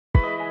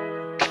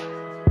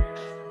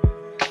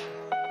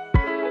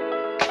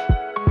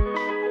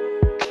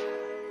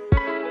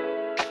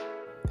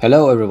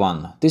Hello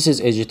everyone, this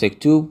is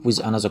EduTech2 with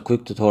another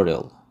quick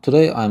tutorial.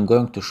 Today I am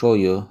going to show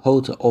you how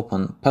to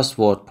open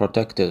password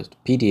protected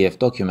PDF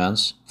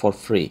documents for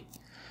free.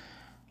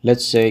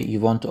 Let's say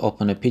you want to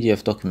open a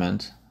PDF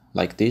document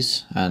like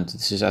this and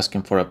this is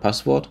asking for a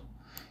password.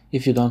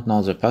 If you don't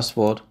know the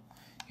password,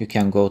 you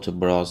can go to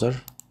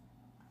browser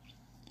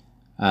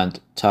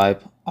and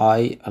type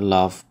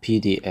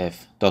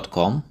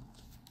ilovepdf.com.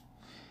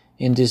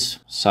 In this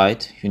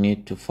site you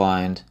need to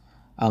find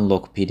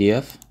unlock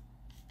PDF.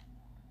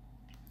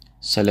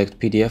 Select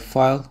PDF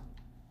file.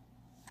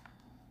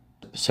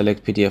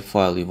 Select PDF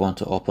file you want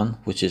to open,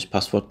 which is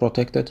password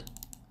protected.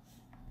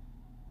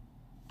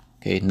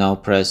 Okay, now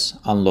press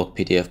unlock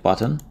PDF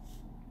button.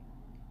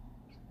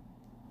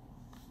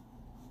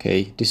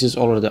 Okay, this is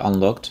already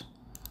unlocked.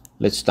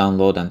 Let's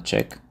download and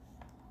check.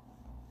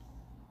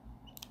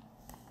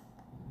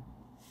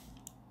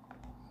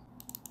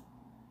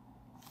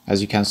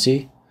 As you can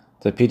see,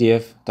 the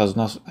PDF does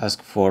not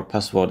ask for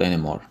password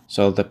anymore,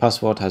 so the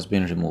password has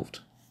been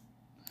removed.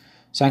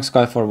 Thanks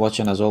guys for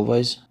watching as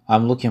always.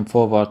 I'm looking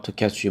forward to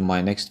catch you in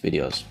my next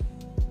videos.